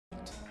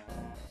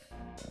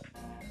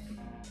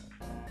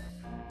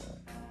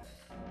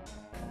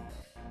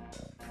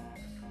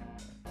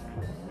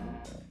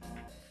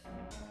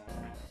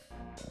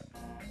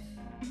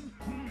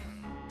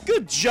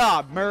Good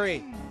job,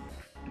 Murray.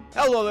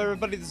 Hello,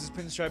 everybody. This is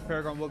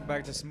PinstripeParagon. Welcome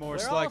back to some more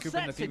Sly Cooper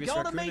and the Thievius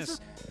Raccoonus.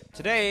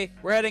 Today,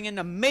 we're heading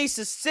into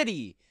Mesa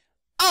City.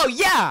 Oh,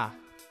 yeah!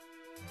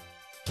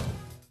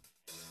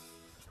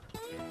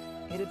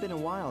 It had been a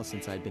while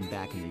since I'd been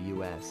back in the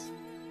U.S.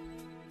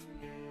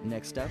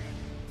 Next up,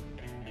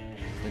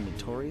 the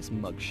notorious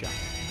Muggshot.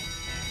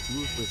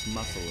 Ruthless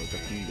muscle of the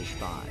Fiendish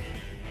Five.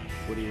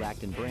 What he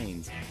lacked in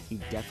brains, he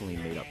definitely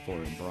made up for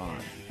in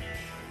brawn.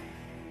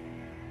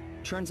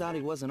 Turns out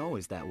he wasn't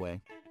always that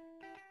way.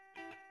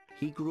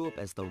 He grew up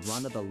as the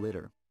run of the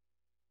litter.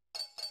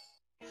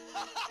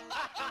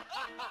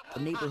 A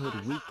neighborhood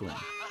weakling.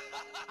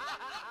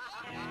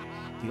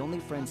 The only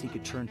friends he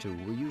could turn to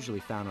were usually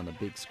found on the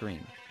big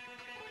screen.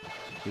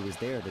 It was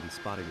there that he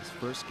spotted his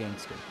first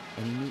gangster,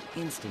 and he knew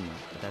instantly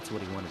that that's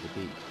what he wanted to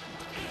be.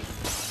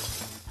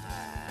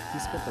 He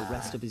spent the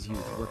rest of his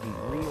youth working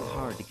real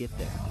hard to get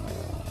there,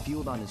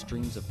 fueled on his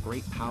dreams of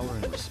great power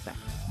and respect.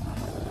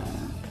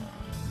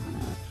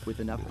 With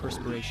enough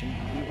perspiration,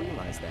 he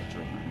realized that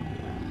dream.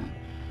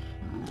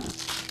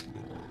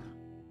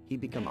 He'd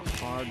become a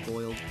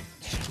hard-boiled,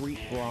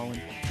 street-brawling,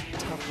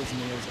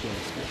 tough-as-nails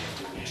gangster,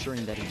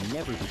 ensuring that he'd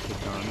never be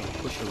kicked on or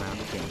pushed around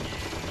again.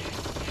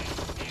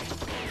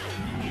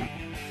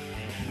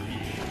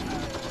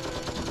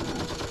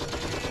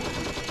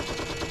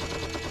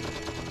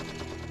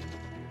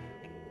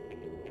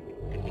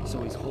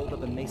 So he's holed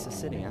up in Mesa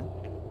City, huh?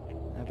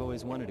 I've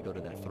always wanted to go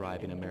to that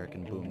thriving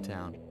American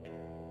boomtown.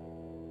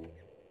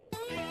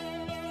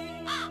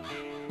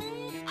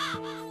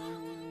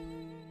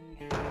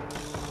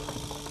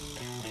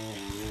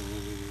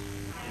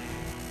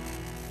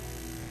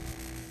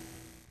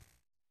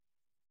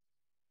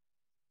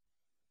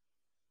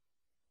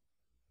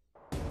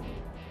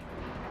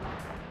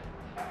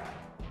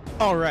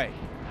 All right.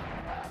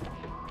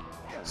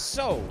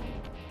 So,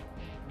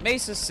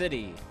 Mesa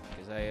City,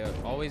 because I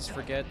always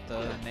forget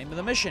the name of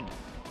the mission.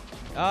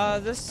 I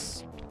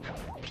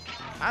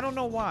don't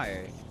know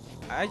why.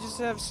 I just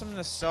have some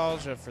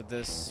nostalgia for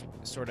this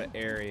sort of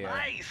area.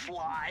 Hey,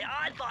 Sly,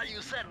 I thought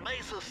you said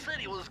Mesa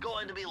City was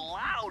going to be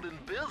loud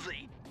and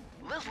busy.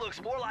 This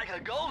looks more like a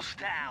ghost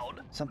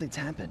town. Something's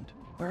happened.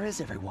 Where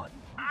is everyone?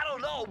 I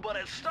don't know, but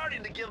it's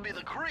starting to give me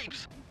the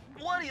creeps.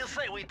 What do you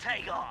say we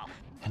take off?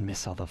 And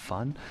miss all the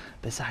fun?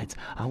 Besides,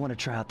 I want to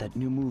try out that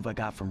new move I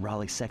got from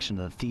Raleigh's section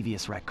of the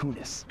Thievius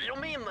Raccoonus. You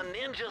mean the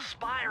ninja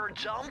spire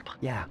jump?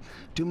 Yeah,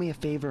 do me a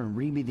favor and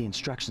read me the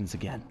instructions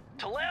again.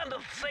 To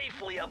landeth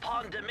safely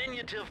upon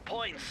diminutive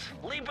points,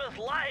 leapeth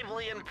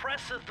lively and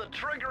presseth the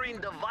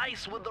triggering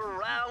device with the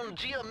round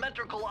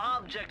geometrical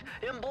object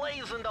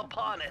emblazoned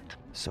upon it.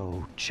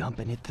 So, jump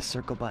and hit the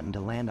circle button to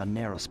land on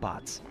narrow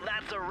spots.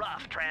 That's a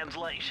rough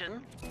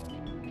translation.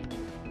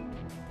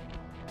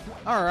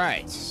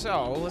 Alright,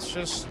 so let's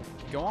just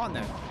go on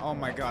then. Oh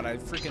my god, I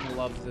freaking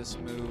love this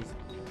move.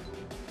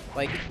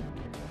 Like,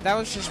 that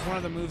was just one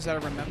of the moves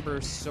that I remember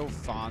so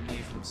fondly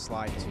from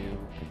Sly 2.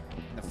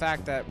 And the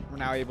fact that we're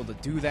now able to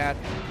do that,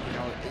 you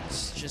know,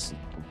 it's just,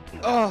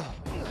 oh,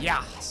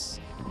 yes.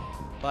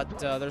 But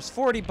there's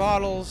 40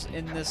 bottles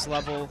in this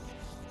level,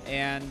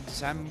 and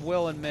I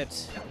will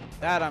admit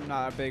that I'm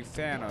not a big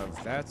fan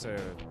of. That's a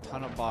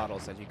ton of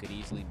bottles that you could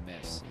easily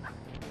miss.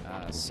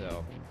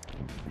 So,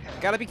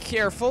 gotta be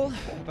careful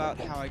about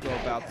how I go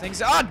about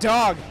things. Ah,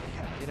 dog!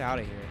 Get out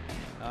of here.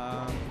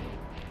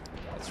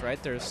 That's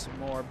right, there's some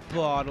more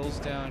bottles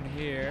down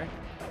here.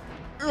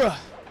 Ugh.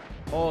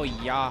 Oh,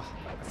 yeah.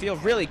 I feel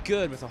really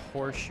good with a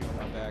horseshoe on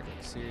my back,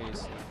 like,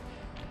 seriously.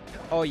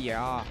 Oh,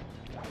 yeah.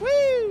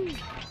 Woo!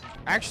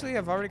 Actually,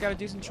 I've already got a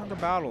decent chunk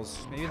of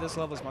bottles. Maybe this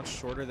level is much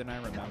shorter than I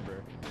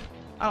remember.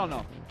 I don't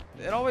know.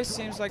 It always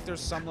seems like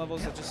there's some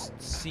levels that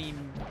just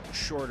seem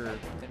shorter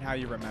than how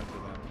you remember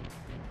them.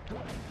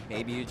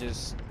 Maybe you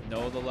just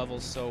know the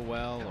levels so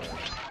well, or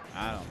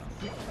I don't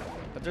know.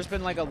 But there's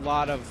been like a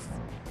lot of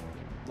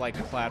like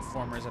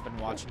platformers I've been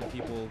watching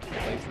people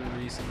play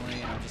through recently,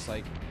 and I'm just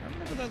like, I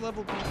remember that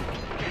level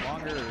being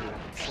longer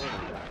or shorter.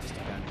 It just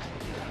depends,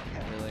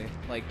 really.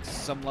 Like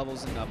some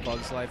levels in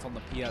Bug's Life on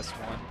the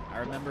PS1, I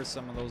remember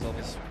some of those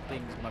levels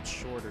being much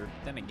shorter.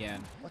 Then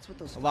again, What's with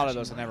those a lot of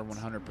those I never The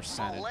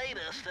 100%'d.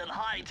 latest in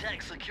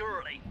high-tech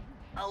security.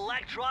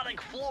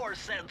 Electronic floor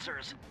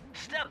sensors.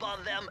 Step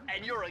on them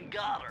and you're a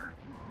goner.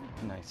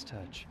 Nice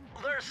touch.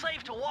 They're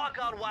safe to walk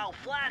on while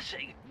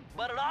flashing,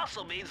 but it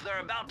also means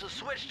they're about to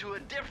switch to a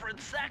different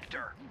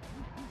sector.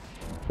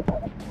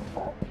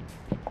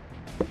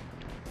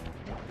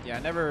 Yeah, I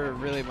never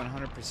really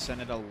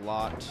 100%'d a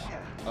lot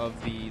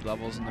of the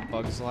levels in the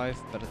Bug's Life,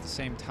 but at the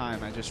same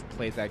time, I just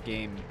played that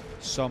game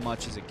so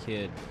much as a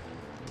kid.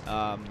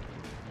 I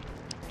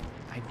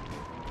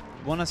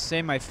want to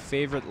say my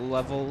favorite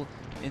level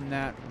in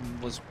that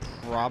was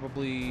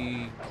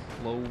probably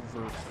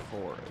Clover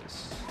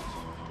Forest.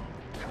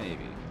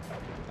 Maybe.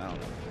 I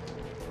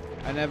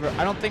don't know.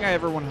 I don't think I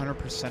ever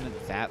 100%'d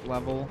that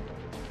level.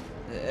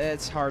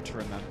 It's hard to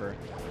remember.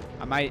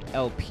 I might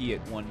LP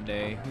it one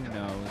day. Who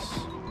knows?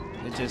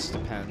 It just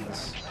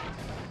depends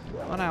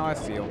on how I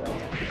feel.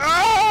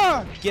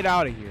 Ah! Get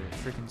out of here,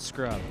 freaking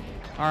scrub.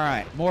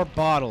 Alright, more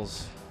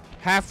bottles.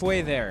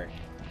 Halfway there.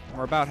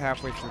 We're about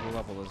halfway through the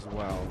level as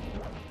well.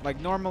 Like,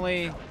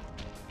 normally,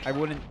 I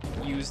wouldn't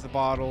use the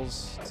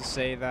bottles to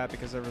say that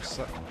because there was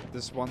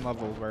this one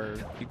level where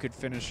you could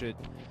finish it,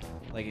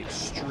 like,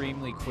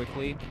 extremely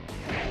quickly,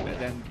 but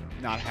then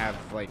not have,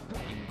 like,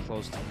 even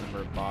close to the number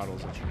of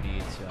bottles that you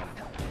need, so...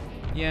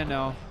 Yeah,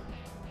 no.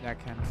 That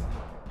kind of thing.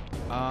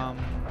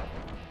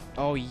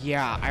 Oh,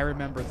 yeah, I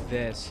remember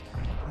this.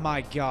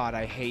 My god,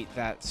 I hate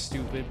that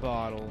stupid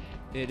bottle.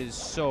 It is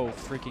so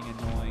freaking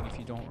annoying if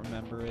you don't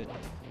remember it.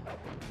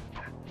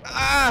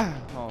 Ah!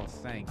 Oh,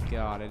 thank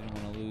God I didn't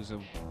want to lose a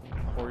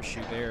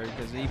horseshoe there,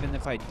 because even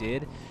if I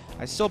did,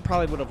 I still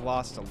probably would have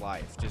lost a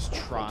life just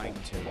trying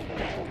to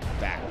get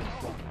back.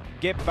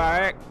 Get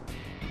back!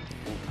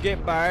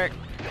 Get back!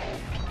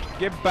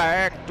 Get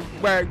back to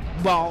where you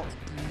won't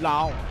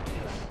belong.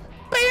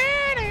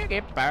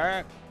 Get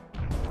back!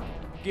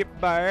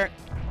 Get back!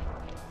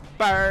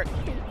 Back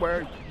to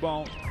where you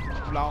won't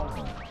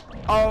belong.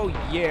 Oh,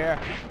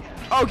 yeah.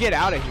 Oh, get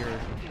out of here.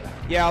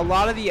 Yeah, a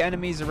lot of the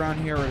enemies around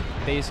here are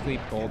basically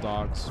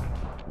bulldogs.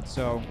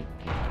 So,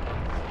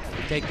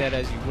 take that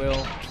as you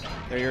will.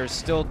 They're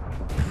still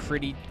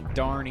pretty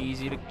darn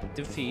easy to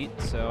defeat,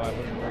 so I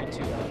wouldn't worry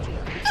too much.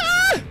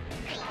 Ah!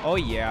 Oh,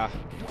 yeah.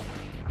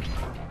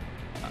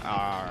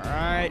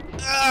 Alright.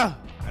 I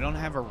don't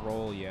have a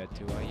roll yet,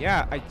 do I?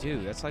 Yeah, I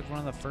do. That's like one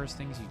of the first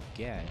things you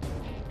get.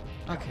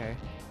 Okay.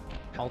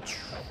 I'll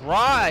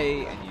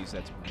try and use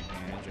that to my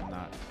advantage. I'm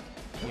not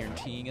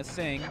guaranteeing a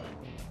thing.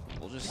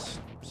 We'll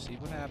just see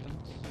what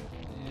happens.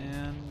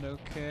 And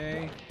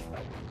okay.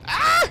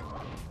 Ah!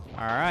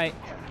 Alright.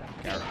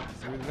 Got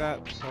through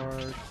that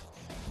part.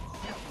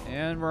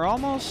 And we're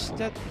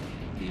almost at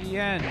the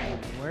end.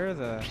 Where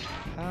the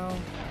hell?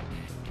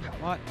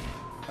 What?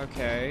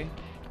 Okay.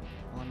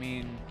 Well, I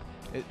mean,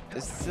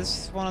 is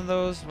this one of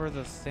those where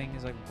the thing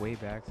is like way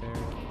back there?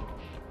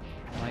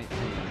 Might be.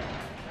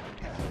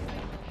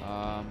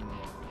 I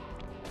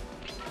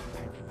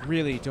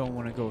really don't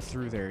want to go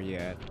through there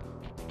yet.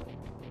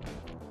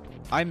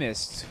 I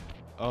missed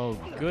a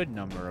good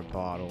number of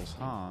bottles,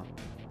 huh?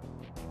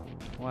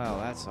 Well,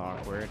 that's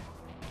awkward.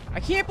 I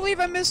can't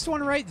believe I missed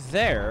one right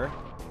there.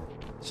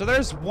 So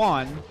there's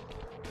one.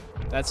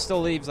 That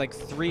still leaves like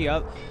 3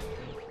 up.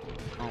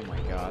 Oh my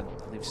god.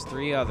 Leaves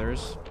 3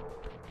 others.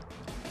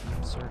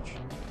 Search.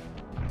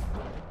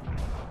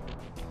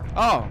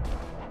 Oh!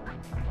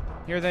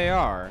 Here they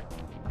are.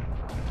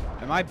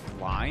 Am I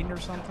blind or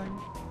something?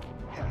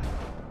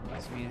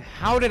 I mean,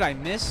 how did I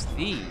miss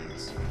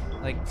these?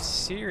 Like,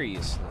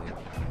 seriously.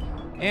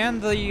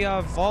 And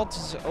the vault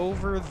is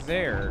over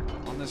there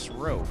on this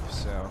rope,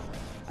 so...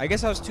 I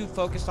guess I was too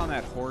focused on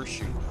that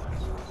horseshoe.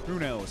 Who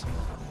knows?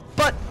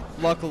 But,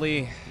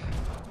 luckily,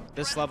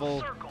 this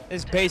level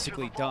is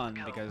basically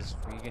done because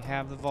we can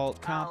have the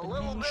vault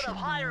combination.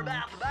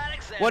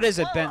 What is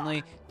it,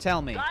 Bentley?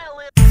 Tell me.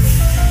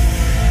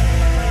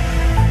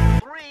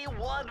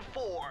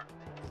 314.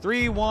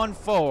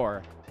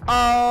 314.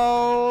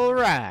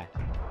 Alright.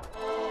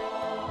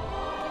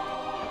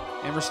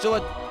 And we're still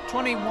at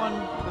 21%.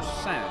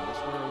 That's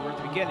where we're at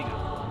the beginning of it.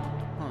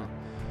 Huh.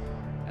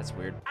 That's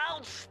weird.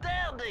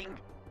 Outstanding!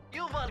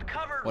 You've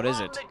uncovered what is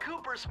it?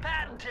 Cooper's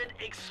patented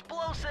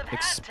explosive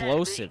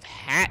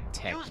hat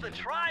technique. Use the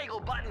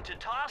triangle button to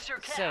toss your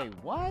cap. Say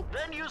what?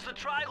 Then use the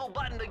triangle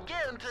button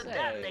again to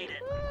detonate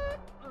it.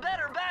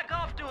 Better back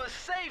off to a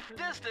safe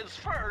distance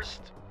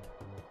first.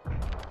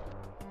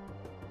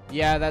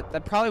 Yeah,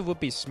 that probably would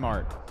be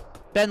smart.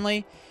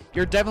 Bentley,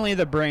 you're definitely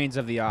the brains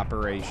of the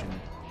operation.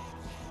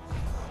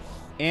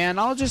 And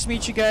I'll just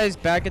meet you guys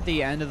back at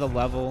the end of the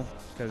level,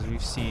 because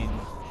we've seen,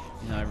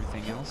 you know,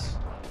 everything else.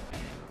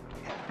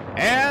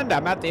 And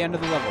I'm at the end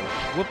of the level.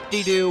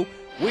 Whoop-de-doo.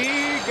 We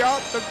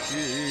got the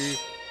key.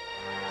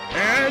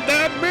 And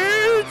that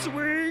means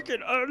we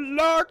can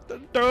unlock the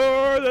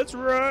door that's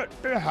right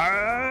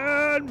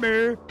behind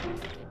me.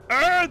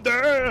 And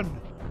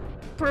then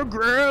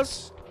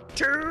progress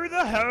to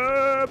the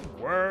hub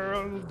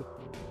world.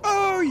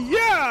 Oh,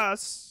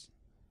 yes!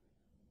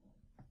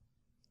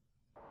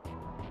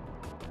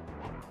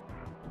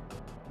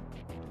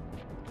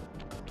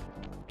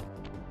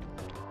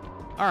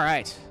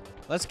 Alright,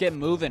 let's get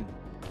moving.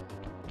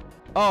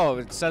 Oh,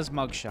 it says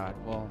Muggshot.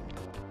 Well,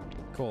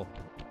 cool.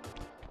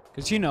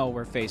 Because you know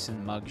we're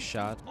facing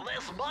Muggshot. Well,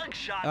 this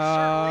Muggshot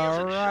certainly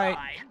isn't right.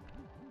 shy.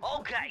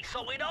 Okay,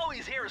 so we know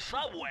he's here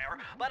somewhere,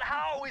 but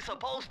how are we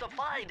supposed to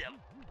find him?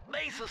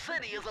 Mesa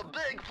City is a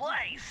big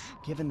place.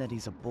 Given that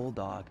he's a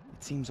bulldog,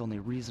 it seems only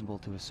reasonable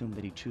to assume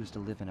that he'd choose to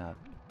live in a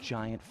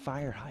giant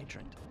fire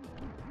hydrant.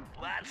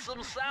 That's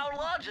some sound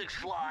logic,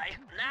 Sly.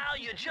 Now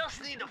you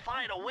just need to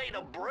find a way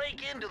to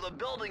break into the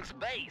building's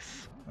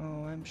base.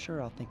 Oh, I'm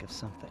sure I'll think of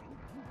something.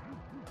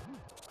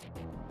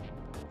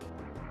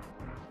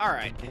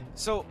 Alright,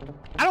 so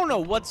I don't know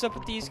what's up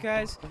with these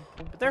guys,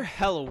 but they're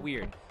hella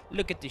weird.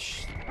 Look at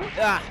this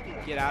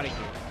get out of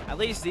here. At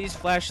least these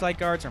flashlight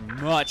guards are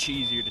much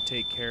easier to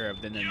take care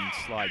of than in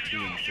Sly 2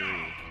 and 3.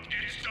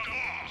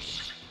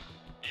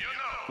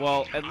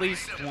 Well, at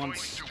least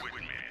once...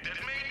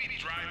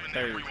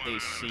 they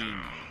see me.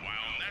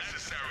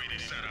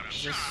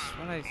 Is this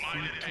what I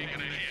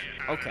think?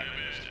 Okay.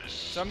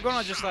 So I'm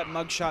gonna just let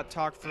Muggshot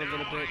talk for a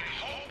little bit,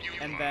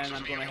 and then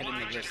I'm gonna head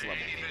into this level.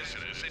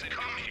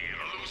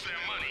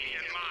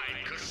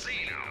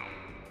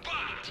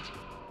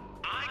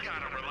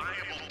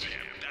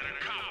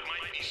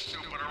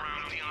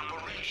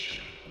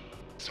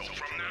 So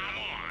from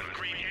now on,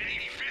 greet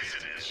any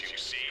visitors you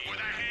see with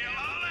a hail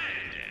of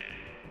lead.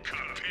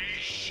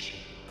 Capiche?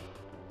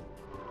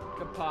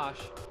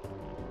 Kaposh.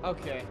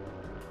 Okay.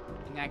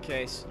 In that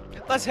case,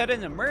 let's head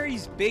into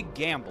Murray's Big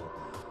Gamble.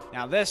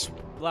 Now this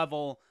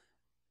level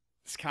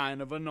is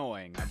kind of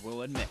annoying, I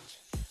will admit.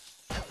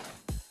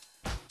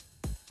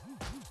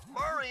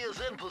 Murray is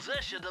in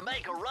position to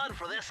make a run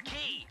for this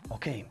key.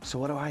 Okay, so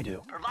what do I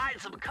do? Provide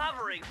some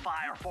covering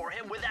fire for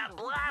him with that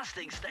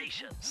blasting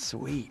station.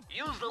 Sweet.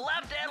 Use the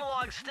left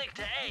analog stick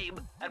to aim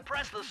and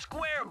press the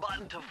square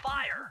button to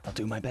fire. I'll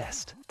do my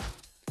best.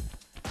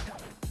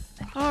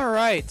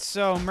 Alright,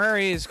 so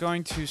Murray is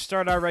going to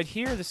start out right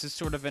here. This is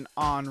sort of an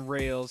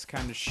on-rails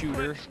kind of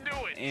shooter.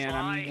 And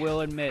I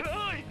will admit,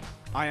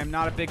 I am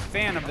not a big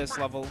fan of this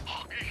level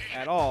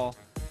at all,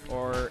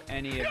 or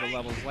any of the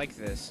levels like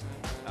this.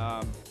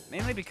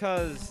 Mainly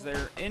because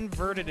they're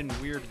inverted in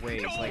weird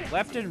ways. Like,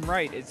 left and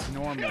right, it's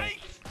normal,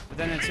 but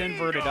then it's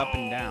inverted up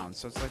and down.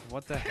 So it's like,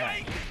 what the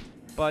heck?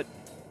 But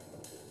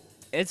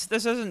this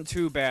isn't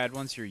too bad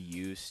once you're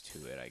used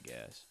to it, I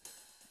guess.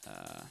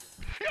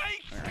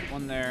 Alright,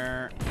 one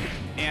there.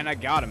 And I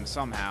got him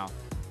somehow.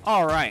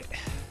 Alright.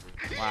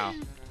 Wow.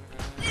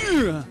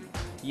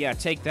 Yeah,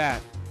 take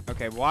that.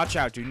 Okay, watch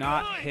out. Do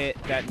not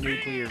hit that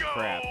nuclear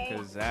crap,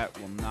 because that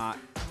will not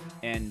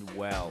end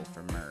well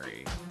for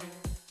Murray.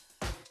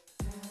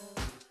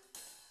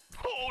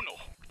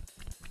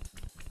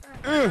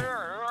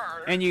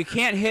 And you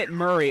can't hit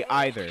Murray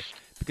either,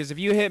 because if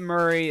you hit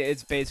Murray,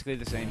 it's basically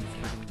the same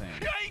freaking thing.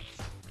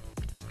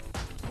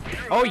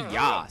 Oh,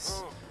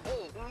 yas.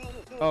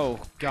 Oh,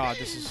 God,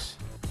 this is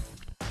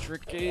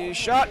tricky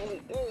shot.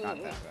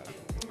 Not that bad.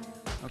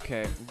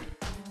 Okay.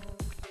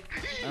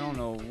 I don't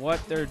know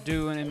what they're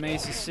doing in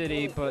Mesa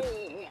City, but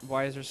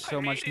why is there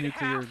so much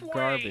nuclear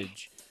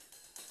garbage?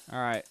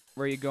 Alright,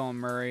 where you going,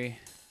 Murray?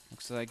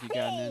 Looks like you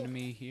got an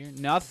enemy here.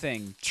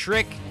 Nothing.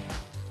 Tricky.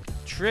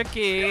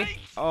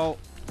 Oh.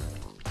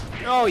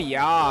 Oh,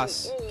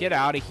 yas. Get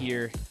out of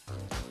here.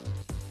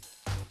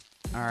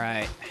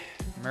 Alright.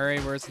 Murray,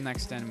 where's the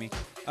next enemy?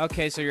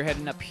 Okay, so you're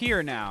heading up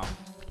here now.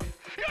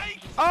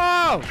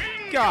 Oh!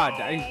 God.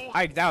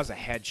 That was a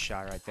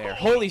headshot right there.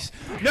 Holy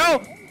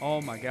no!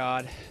 Oh, my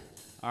God.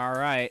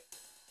 Alright.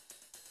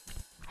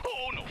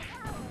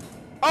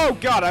 Oh,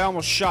 God, I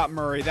almost shot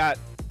Murray. That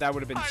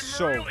would have been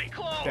so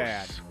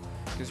bad.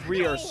 Because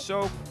we are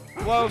so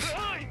close.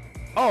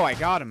 Oh, I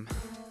got him.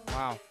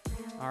 Wow.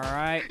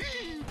 Alright.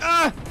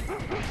 Ah!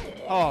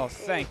 Oh,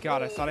 thank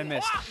God. I thought I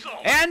missed.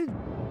 And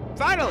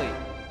finally,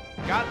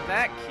 got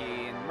that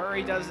key. And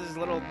Murray does his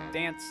little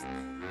dance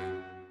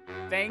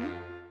thing.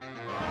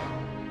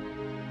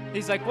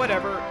 He's like,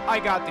 whatever. I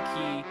got the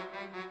key.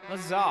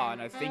 Huzzah.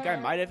 And I think I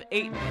might have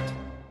eaten it.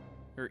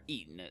 Or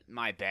eaten it.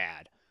 My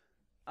bad.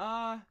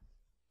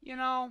 You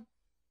know,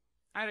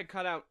 I had to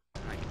cut out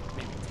like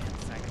maybe 10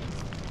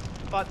 seconds.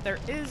 But there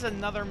is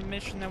another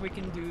mission that we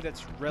can do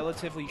that's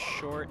relatively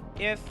short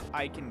if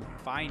I can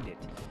find it.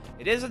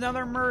 It is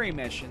another Murray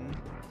mission,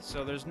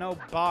 so there's no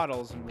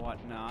bottles and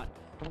whatnot.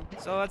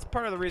 So that's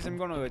part of the reason I'm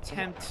going to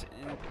attempt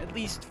and at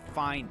least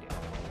find it.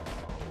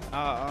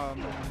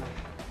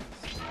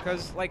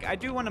 Because, like, I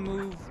do want to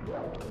move,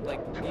 like,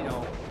 you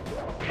know,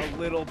 a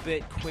little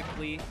bit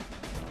quickly.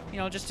 You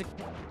know, just to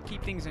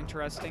keep things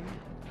interesting.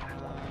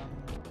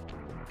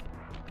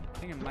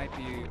 I think it might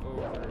be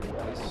over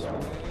this way.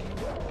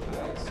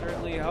 I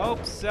certainly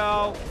hope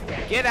so.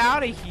 Get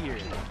out of here.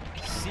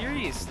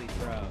 Seriously,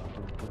 bro.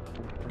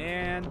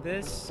 And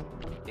this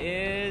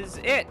is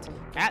it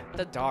at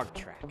the dog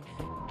track.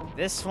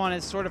 This one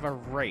is sort of a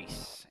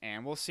race,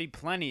 and we'll see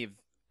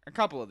a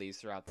couple of these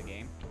throughout the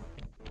game.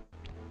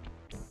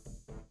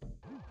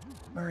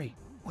 Murray,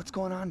 what's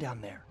going on down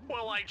there?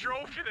 Well, I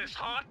drove to this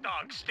hot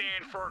dog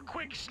stand for a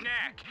quick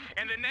snack,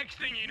 and the next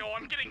thing you know,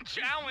 I'm getting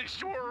challenged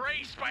to a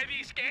race by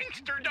these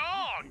gangster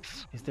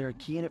dogs. Is there a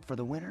key in it for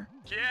the winner?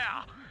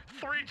 Yeah,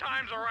 3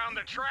 times around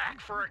the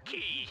track for a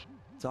key.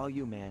 It's all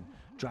you, man.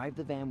 Drive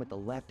the van with the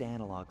left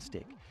analog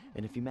stick.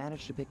 And if you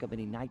manage to pick up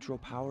any nitro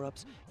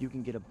power-ups, you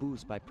can get a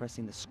boost by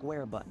pressing the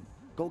square button.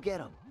 Go get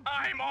them.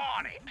 I'm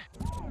on it.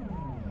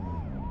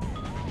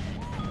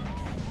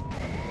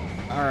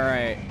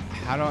 Alright.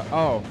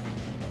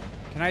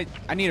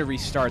 I need to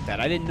restart that.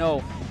 I didn't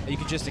know that you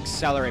could just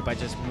accelerate by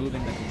just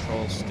moving the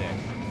control stick.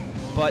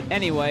 But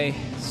anyway,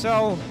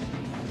 so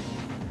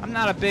I'm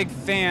not a big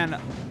fan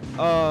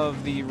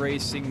of the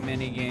racing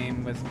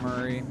minigame with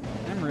Murray.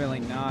 I'm really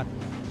not.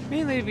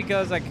 Mainly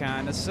because I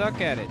kind of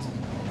suck at it.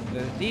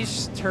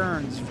 These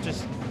turns,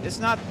 it's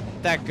not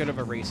that good of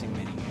a racing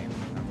minigame.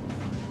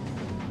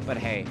 But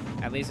hey,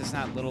 at least it's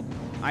not little...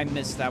 I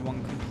missed that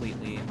one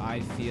completely.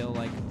 I feel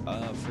like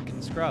a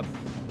freaking scrub.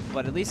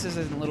 but at least this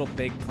isn't Little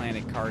Big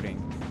Planet karting.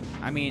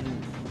 I mean,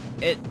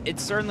 it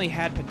certainly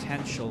had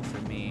potential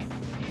for me.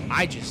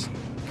 I just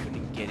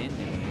couldn't get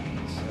into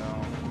it, so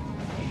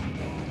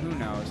who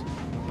knows.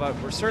 But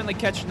we're certainly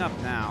catching up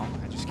now.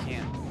 I just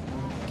can't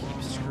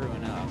keep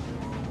screwing up.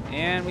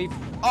 And we've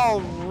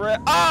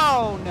already...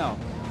 Oh, no.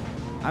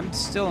 I'm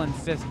still in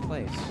 5th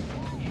place.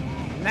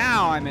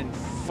 Now I'm in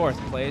 4th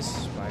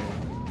place by a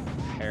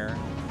hair.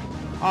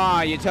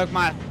 Aw, you took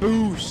my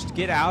boost.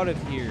 Get out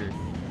of here.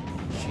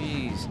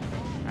 Jeez.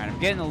 Alright, I'm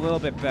getting a little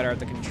bit better at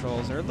the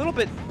controls. They're a little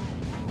bit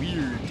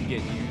weird to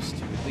get used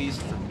to, at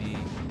least for me.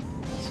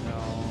 So...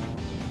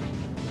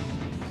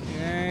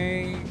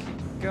 Okay,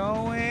 keep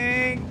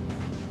going.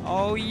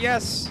 Oh,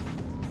 yes.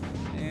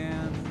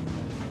 And...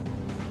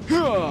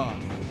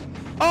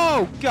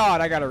 Oh,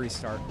 God, I gotta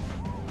restart.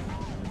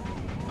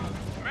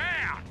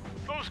 Man,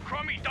 those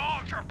crummy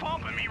dogs are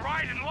pumping me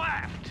right and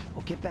left.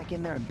 Well, get back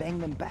in there and bang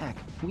them back.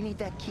 We need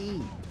that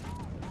key.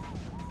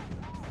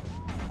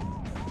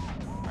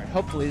 Alright,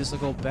 hopefully this will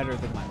go better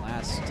than my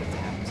last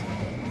attempt.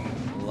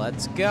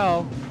 Let's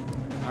go.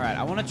 Alright,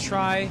 I want to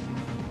try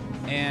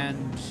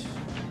and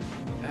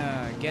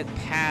get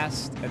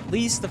past at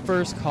least the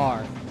first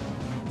car,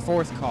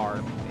 4th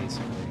car,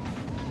 basically,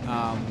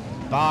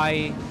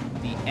 by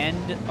the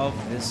end of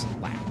this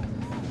lap.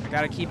 I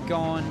gotta keep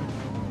going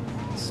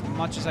as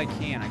much as I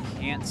can. I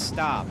can't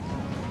stop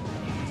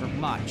for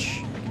much.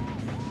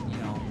 You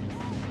know,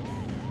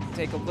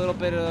 take a little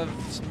bit of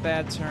some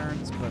bad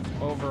turns, but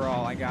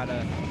overall I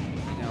gotta,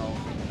 you know,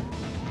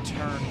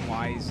 turn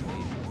wisely.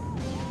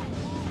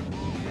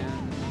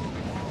 And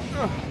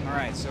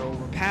alright, so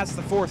we're past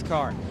the 4th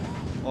car.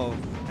 Well,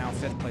 now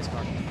 5th place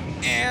car.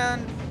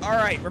 And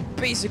alright, we're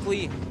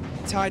basically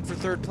tied for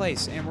 3rd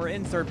place, and we're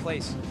in 3rd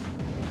place.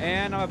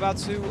 And I'm about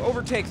to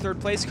overtake 3rd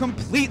place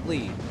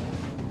completely.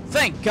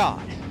 Thank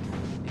God.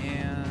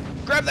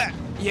 And grab that.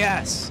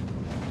 Yes.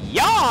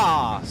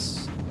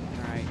 Yas.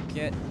 Alright,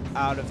 get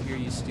out of here,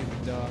 you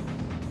stupid dog.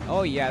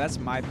 Oh yeah, that's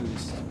my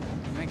boost.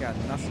 I ain't got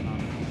nothing on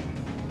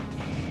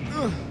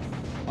me.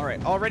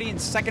 Alright, already in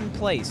 2nd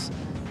place.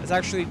 That's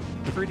actually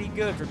pretty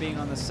good for being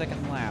on the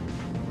 2nd lap.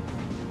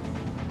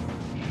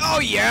 Oh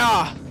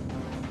yeah!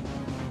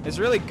 It's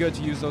really good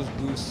to use those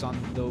boosts on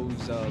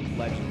those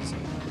ledges.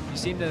 You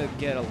seem to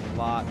get a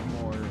lot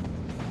more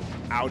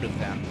out of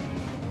them.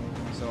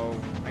 So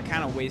I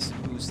kind of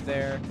wasted boost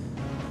there,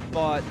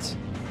 but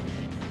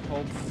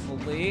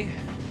hopefully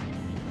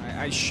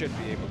I should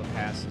be able to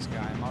pass this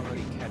guy. I'm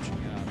already catching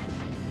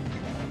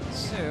up.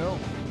 So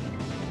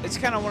it's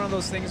kind of one of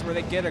those things where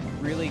they get a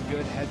really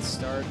good head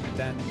start, but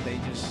then they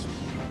just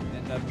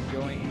end up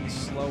going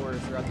slower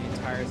throughout the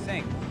entire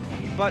thing.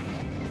 But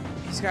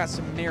he's got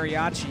some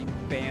mariachi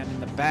band in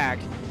the back,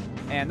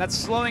 and that's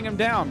slowing him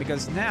down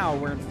because now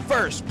we're in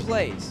 1st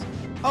place.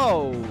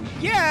 Oh,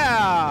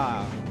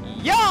 yeah!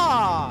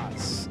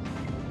 Yas!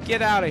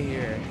 Get out of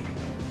here.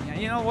 Yeah,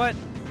 you know what?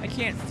 I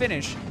can't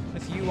finish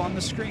with you on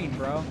the screen,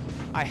 bro.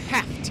 I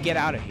have to get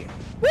out of here.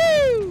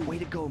 Woo! Way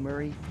to go,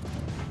 Murray.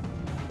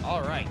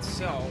 Alright,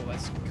 so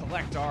let's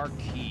collect our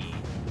key.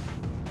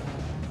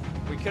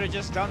 We could have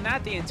just done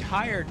that the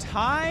entire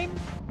time?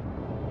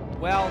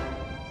 Well,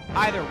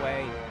 either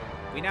way,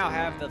 we now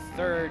have the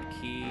 3rd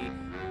key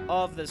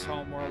of this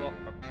homeworld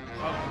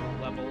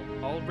level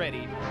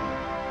already.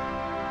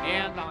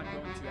 And I'm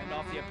going to end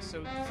off the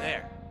episode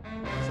there.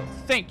 So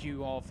thank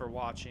you all for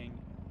watching.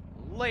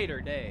 Later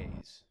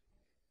days.